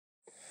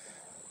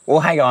Well,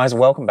 hey guys,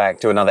 welcome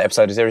back to another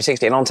episode of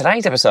 060, and on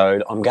today's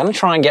episode, I'm going to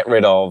try and get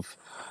rid of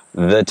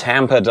the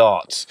tamper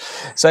dot.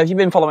 So if you've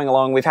been following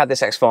along, we've had this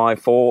X5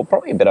 for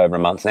probably a bit over a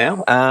month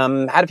now.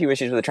 Had a few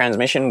issues with the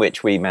transmission,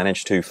 which we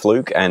managed to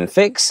fluke and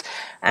fix,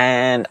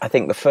 and I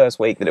think the first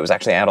week that it was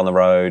actually out on the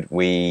road,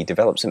 we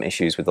developed some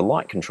issues with the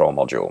light control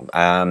module.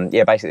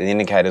 Yeah, basically the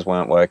indicators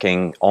weren't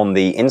working on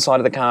the inside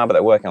of the car, but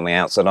they're working on the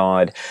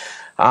outside.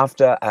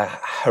 After a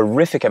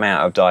horrific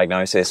amount of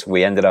diagnosis,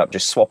 we ended up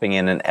just swapping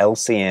in an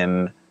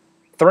LCM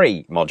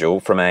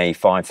module from a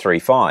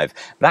 535.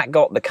 That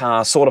got the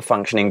car sort of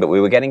functioning, but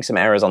we were getting some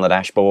errors on the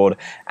dashboard,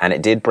 and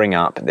it did bring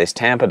up this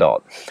tamper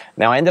dot.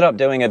 Now, I ended up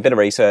doing a bit of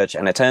research,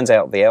 and it turns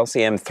out the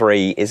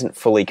LCM3 isn't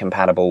fully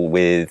compatible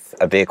with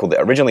a vehicle that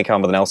originally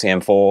came with an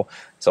LCM4,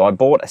 so I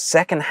bought a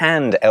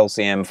second-hand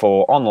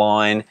LCM4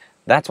 online.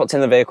 That's what's in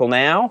the vehicle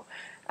now,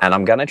 and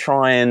I'm going to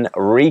try and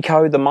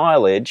recode the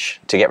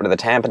mileage to get rid of the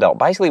tamper dot.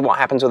 Basically, what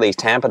happens with these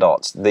tamper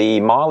dots, the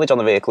mileage on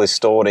the vehicle is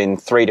stored in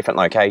 3 different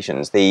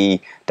locations.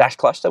 The dash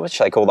cluster, which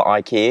they call the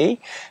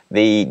IKE,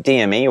 the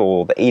DME,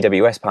 or the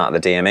EWS part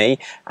of the DME,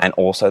 and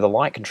also the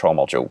light control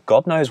module.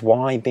 God knows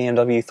why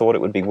BMW thought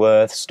it would be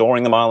worth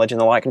storing the mileage in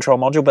the light control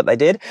module, but they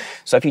did.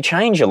 So if you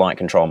change your light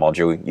control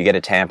module, you get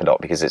a tamper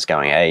dot because it's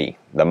going, hey,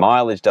 the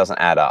mileage doesn't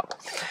add up.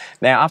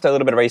 Now, after a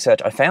little bit of research,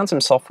 I found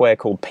some software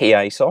called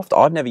PA Softs.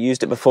 I've never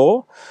used it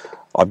before.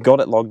 I've got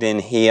it logged in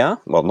here.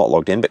 Well, not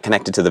logged in, but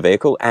connected to the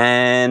vehicle.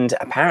 And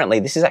apparently,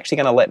 this is actually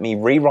going to let me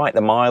rewrite the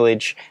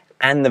mileage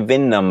and the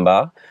VIN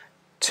number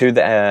to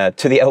the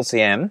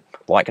LCM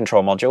light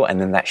control module,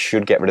 and then that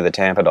should get rid of the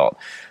tamper dot.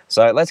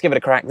 So let's give it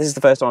a crack. This is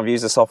the first time I've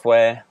used the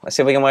software. Let's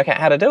see if we can work out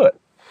how to do it.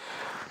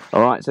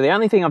 All right, so the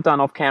only thing I've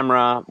done off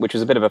camera, which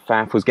was a bit of a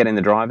faff, was getting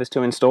the drivers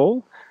to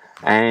install.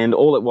 And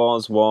all it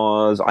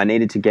was I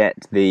needed to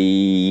get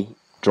the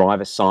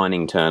driver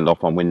signing turned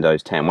off on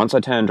Windows 10. Once I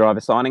turned driver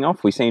signing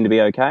off, we seem to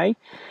be okay.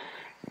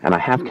 And I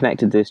have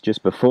connected this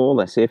just before.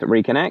 Let's see if it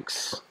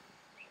reconnects.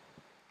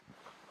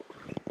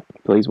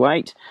 Please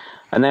wait.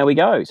 And there we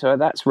go. So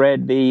that's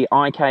read the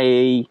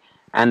IKE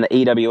and the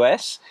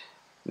EWS.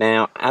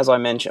 Now, as I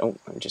mentioned, oh,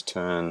 let me just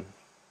turn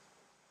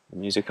the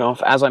music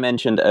off. As I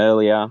mentioned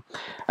earlier,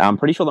 I'm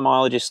pretty sure the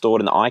mileage is stored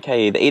in the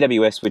IKE, the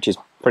EWS, which is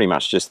pretty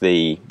much just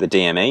the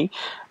DME.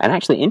 And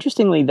actually,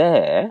 interestingly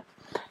there,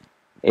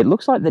 it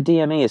looks like the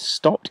DME has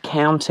stopped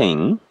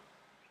counting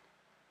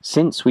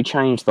since we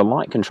changed the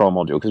light control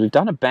module, because we've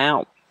done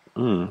about,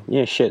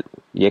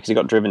 because it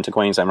got driven to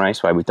Queensland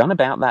Raceway. We've done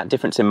about that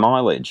difference in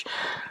mileage.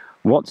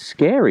 What's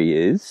scary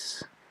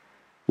is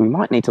we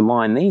might need to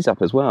line these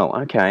up as well.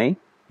 Okay,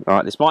 all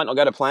right, this might not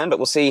go to plan, but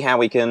we'll see how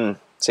we can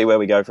see where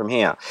we go from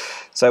here.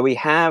 So we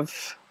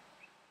have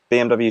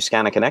BMW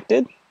Scanner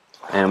connected,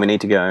 and we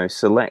need to go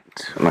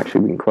select,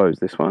 actually we can close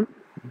this one,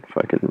 if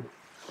I can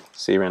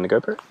see around the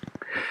GoPro.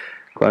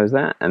 Close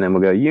that, and then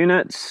we'll go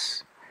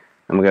units,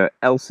 and we'll go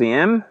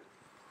LCM,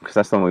 because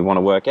that's the one we want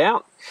to work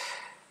out.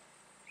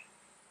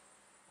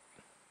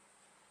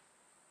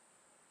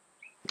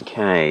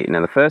 Okay,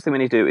 now the first thing we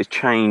need to do is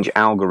change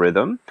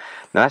algorithm.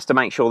 Now that's to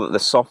make sure that the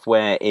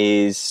software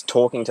is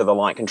talking to the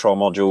light control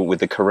module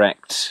with the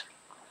correct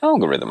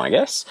algorithm, I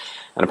guess.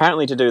 And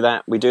apparently to do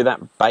that, we do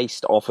that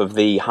based off of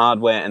the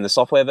hardware and the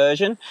software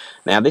version.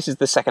 Now this is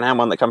the second-hand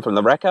one that come from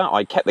the wrecker.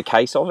 I kept the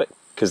case of it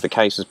because the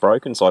case was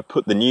broken, so I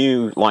put the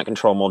new light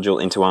control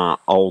module into our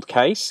old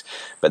case.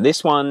 But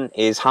this one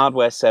is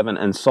hardware 7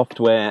 and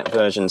software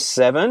version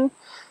 7.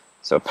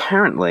 So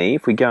apparently,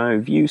 if we go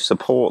view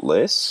support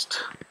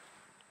list,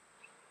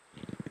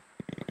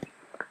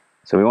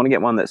 so we want to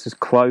get one that's as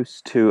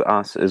close to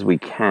us as we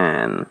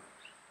can.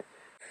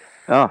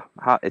 Oh,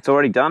 it's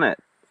already done it.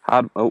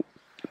 Oh,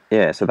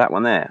 yeah, so that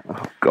one there.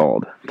 Oh,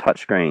 God,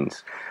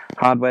 touchscreens.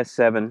 Hardware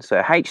 7,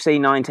 so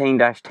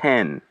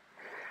HC19-10.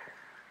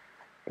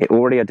 It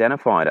already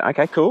identified it.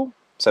 Okay, cool.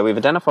 So we've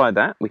identified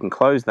that. We can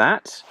close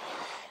that.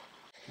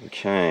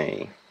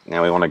 Okay,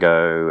 now we want to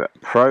go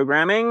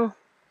programming,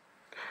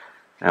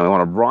 and we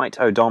want to write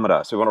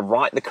odometer. So we want to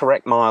write the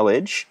correct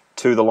mileage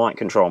to the light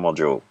control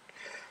module.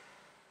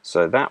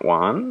 So that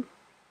one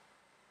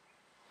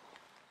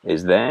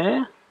is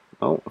there.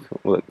 Oh,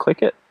 will it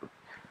click it?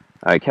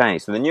 Okay,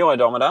 so the new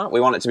odometer,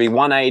 we want it to be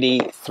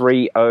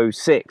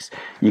 18306.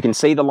 You can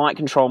see the light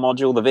control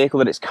module, the vehicle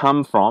that it's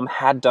come from,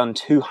 had done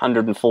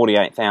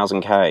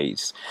 248,000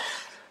 Ks.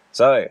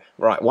 So,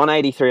 right,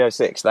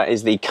 18306, that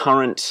is the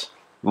current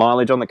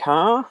mileage on the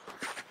car.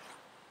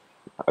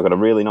 I've got to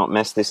really not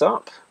mess this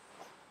up.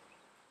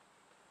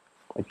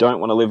 I don't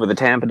want to live with a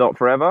tamper dot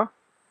forever.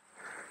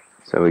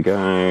 So we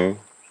go,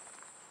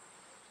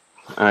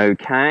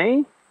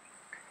 okay,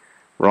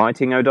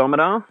 writing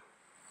odometer.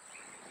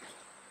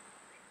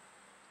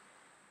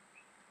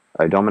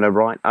 Odometer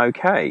right,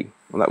 okay.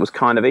 Well, that was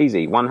kind of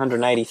easy.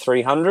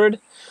 180,300.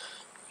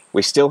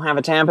 We still have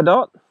a tamper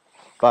dot,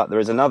 but there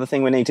is another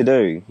thing we need to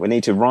do. We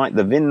need to write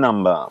the VIN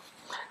number.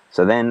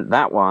 So then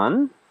that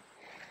one,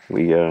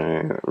 we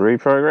go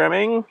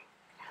reprogramming,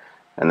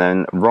 and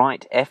then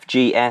write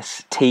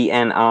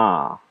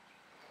FGSTNR,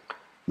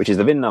 which is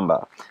the VIN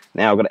number.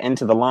 Now I've got to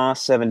enter the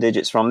last 7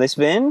 digits from this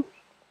VIN,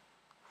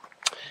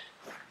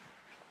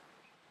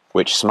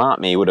 which smart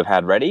me would have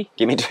had ready.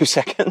 Give me 2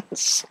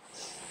 seconds.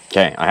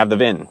 Okay, I have the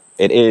VIN.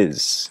 It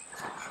is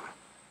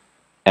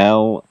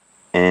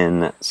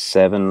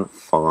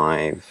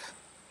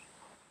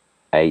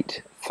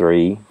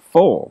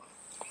LN75834.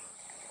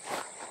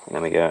 And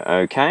then we go,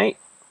 okay.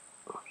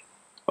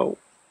 Oh,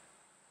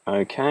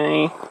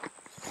 okay.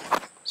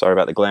 Sorry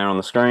about the glare on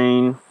the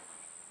screen.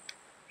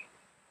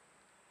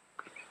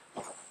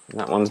 And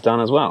that one's done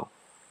as well.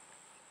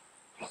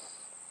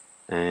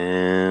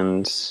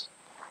 And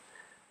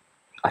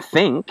I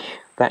think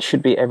that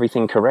should be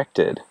everything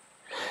corrected.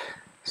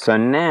 So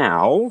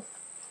now,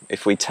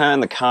 if we turn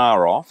the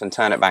car off and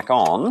turn it back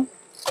on,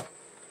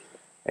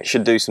 it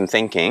should do some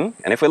thinking.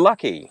 And if we're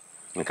lucky,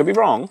 I could be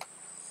wrong,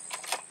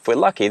 if we're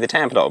lucky, the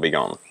tamper dot will be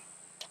gone.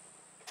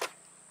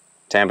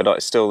 Tamper dot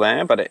is still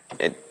there, but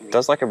it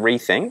does like a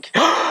rethink.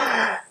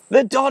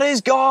 The dot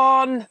is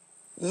gone!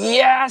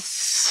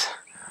 Yes!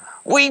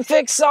 We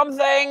fixed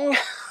something!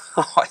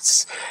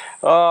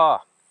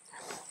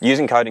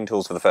 Using coding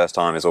tools for the first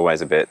time is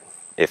always a bit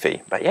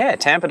iffy. But yeah,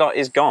 tamper dot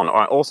is gone. All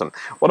right, awesome.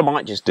 What I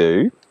might just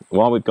do,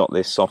 while we've got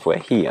this software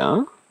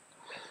here,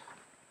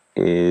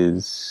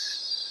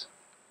 is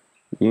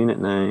unit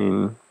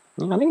name.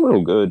 Yeah, I think we're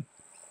all good.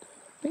 I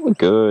think we're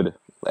good.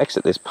 We'll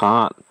exit this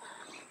part.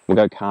 We'll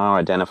go car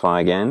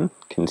identify again.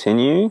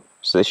 Continue.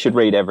 So this should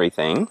read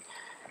everything.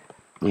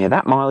 Yeah,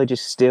 that mileage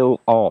is still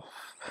off.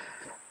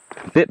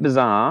 A bit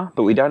bizarre,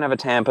 but we don't have a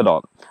tamper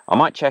dot. I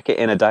might check it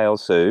in a day or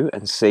so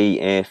and see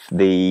if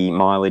the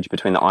mileage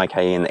between the IKE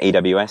and the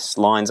EWS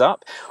lines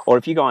up, or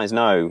if you guys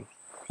know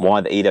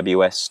why the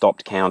EWS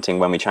stopped counting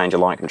when we change a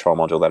light control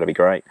module, that'd be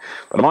great.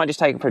 But I might just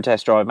take it for a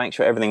test drive, make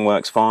sure everything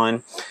works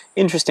fine.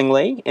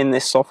 Interestingly, in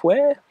this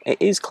software, it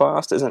is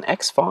classed as an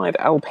X5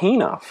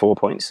 Alpina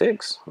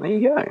 4.6. There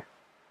you go.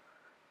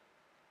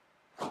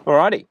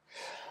 Alrighty,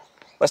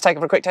 let's take it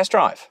for a quick test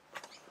drive.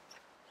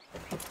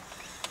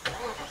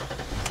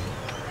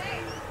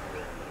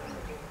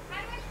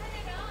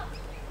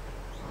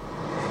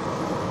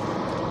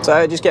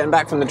 So just getting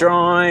back from the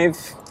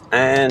drive,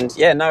 and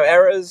yeah, no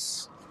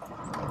errors.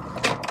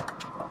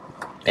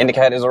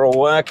 Indicators are all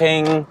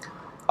working.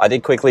 I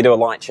did quickly do a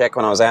light check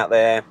when I was out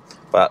there,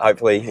 but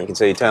hopefully you can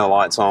see turn the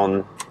lights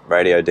on,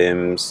 radio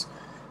dims.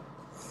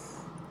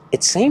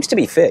 It seems to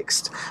be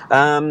fixed.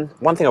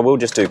 One thing I will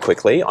just do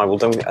quickly, I will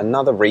do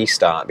another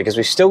restart because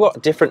we've still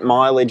got different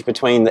mileage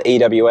between the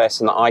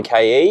EWS and the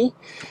IKE.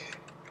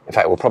 In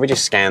fact, we'll probably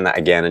just scan that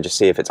again and just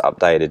see if it's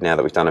updated now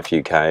that we've done a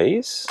few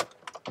Ks.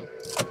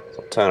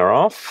 So turn her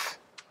off.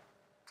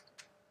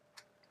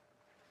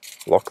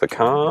 Lock the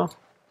car.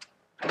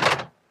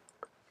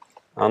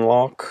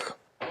 Unlock.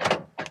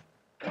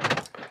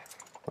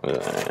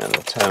 And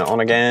turn it on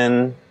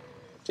again.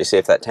 Just see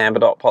if that tamper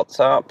dot pops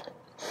up.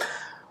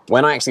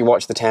 When I actually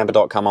watched the tamper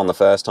dot come on the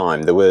first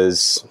time, there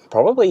was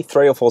probably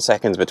 3 or 4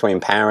 seconds between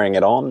powering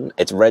it on,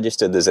 it's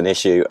registered there's an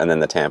issue, and then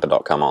the tamper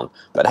dot come on.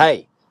 But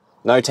hey,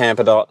 no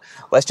tamper dot.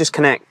 Let's just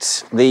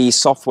connect the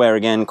software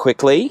again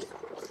quickly,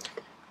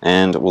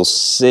 and we'll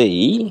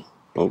see.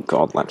 Oh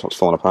god, laptop's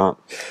falling apart.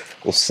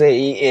 We'll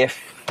see if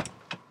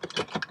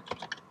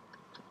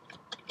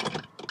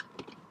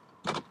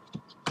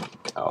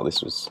oh,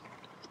 this was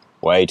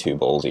way too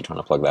ballsy trying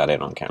to plug that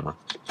in on camera.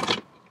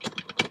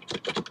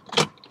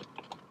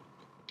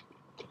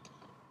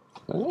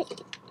 I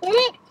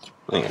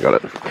think I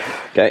got it.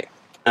 Okay.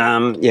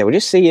 Yeah, we'll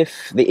just see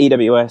if the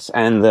EWS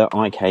and the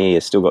IKE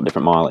has still got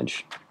different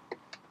mileage.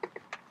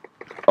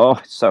 Oh,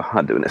 it's so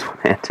hard doing this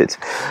one-handed.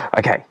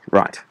 Okay,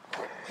 right.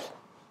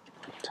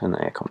 Turn the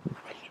aircon.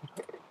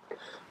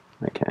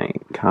 Okay,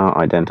 car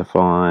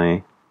identify.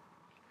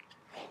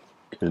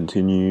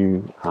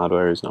 Continue.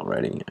 Hardware is not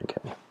ready.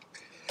 Okay.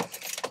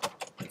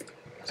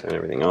 Turn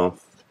everything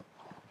off.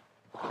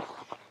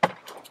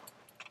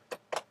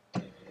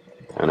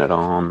 Turn it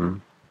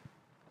on.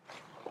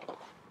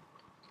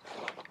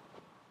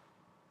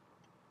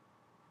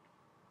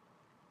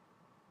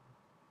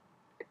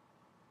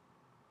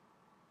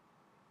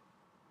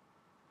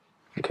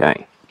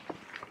 Okay.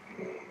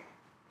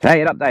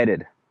 Okay, it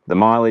updated. The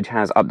mileage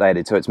has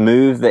updated. So it's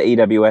moved the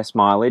EWS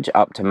mileage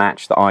up to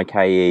match the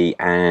IKE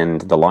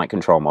and the light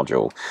control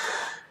module.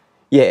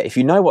 Yeah, if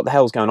you know what the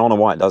hell's going on and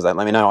why it does that,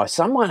 let me know.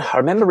 I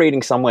remember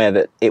reading somewhere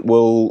that it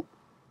will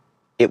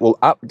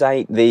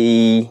update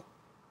the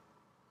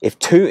if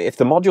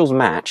the modules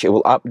match, it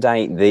will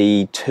update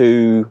the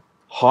two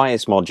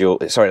highest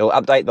module. Sorry, it'll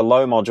update the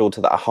low module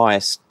to the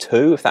highest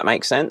two, if that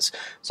makes sense.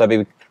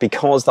 So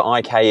because the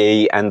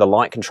IKE and the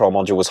light control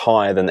module was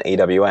higher than the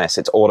EWS,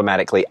 it's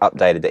automatically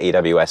updated the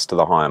EWS to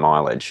the higher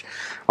mileage.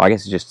 I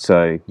guess it's just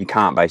so you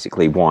can't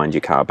basically wind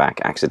your car back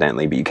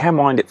accidentally, but you can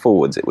wind it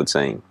forwards, it would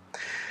seem.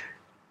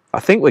 I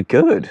think we're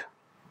good.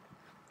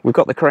 We've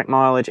got the correct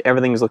mileage,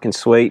 everything's looking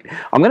sweet.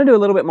 I'm going to do a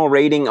little bit more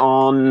reading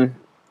on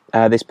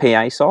this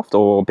PA Soft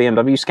or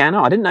BMW Scanner.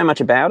 I didn't know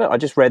much about it. I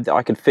just read that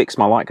I could fix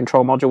my light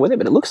control module with it,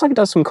 but it looks like it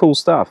does some cool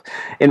stuff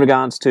in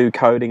regards to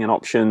coding and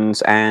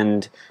options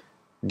and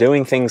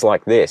doing things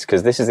like this,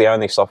 because this is the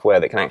only software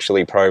that can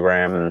actually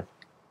program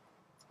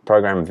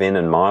program VIN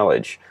and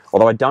mileage.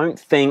 Although I don't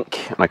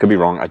think, and I could be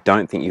wrong, I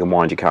don't think you can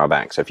wind your car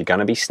back. So if you're going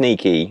to be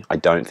sneaky, I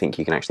don't think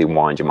you can actually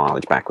wind your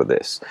mileage back with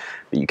this.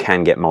 But you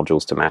can get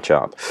modules to match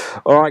up.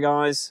 All right,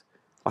 guys,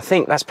 I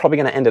think that's probably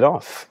going to end it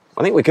off.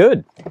 I think we're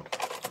good.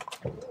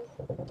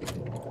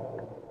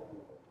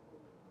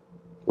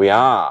 We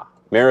are.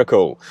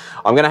 Miracle.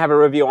 I'm going to have a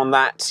review on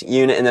that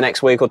unit in the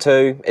next week or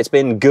two. It's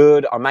been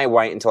good. I may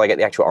wait until I get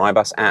the actual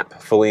iBus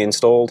app fully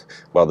installed.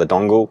 Well, the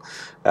dongle.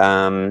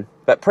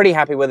 But pretty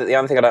happy with it. The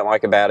only thing I don't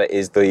like about it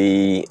is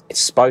it's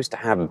supposed to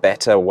have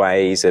better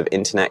ways of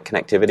internet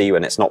connectivity,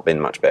 and it's not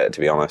been much better, to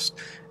be honest.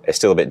 It's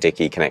still a bit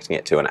dicky connecting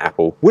it to an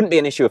Apple. Wouldn't be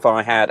an issue if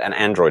I had an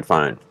Android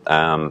phone.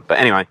 But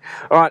anyway,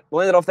 all right,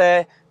 we'll end it off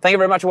there. Thank you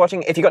very much for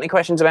watching. If you've got any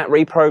questions about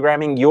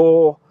reprogramming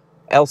your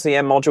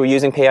LCM module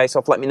using PA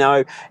Soft, let me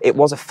know. It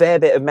was a fair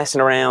bit of messing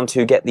around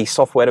to get the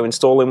software to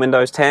install in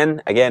Windows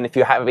 10. Again, if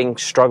you're having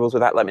struggles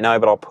with that, let me know,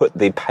 but I'll put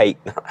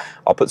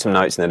I'll put some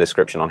notes in the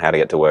description on how to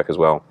get to work as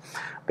well.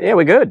 But yeah,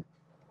 we're good.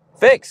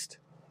 Fixed.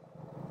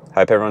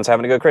 Hope everyone's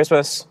having a good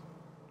Christmas.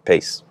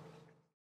 Peace.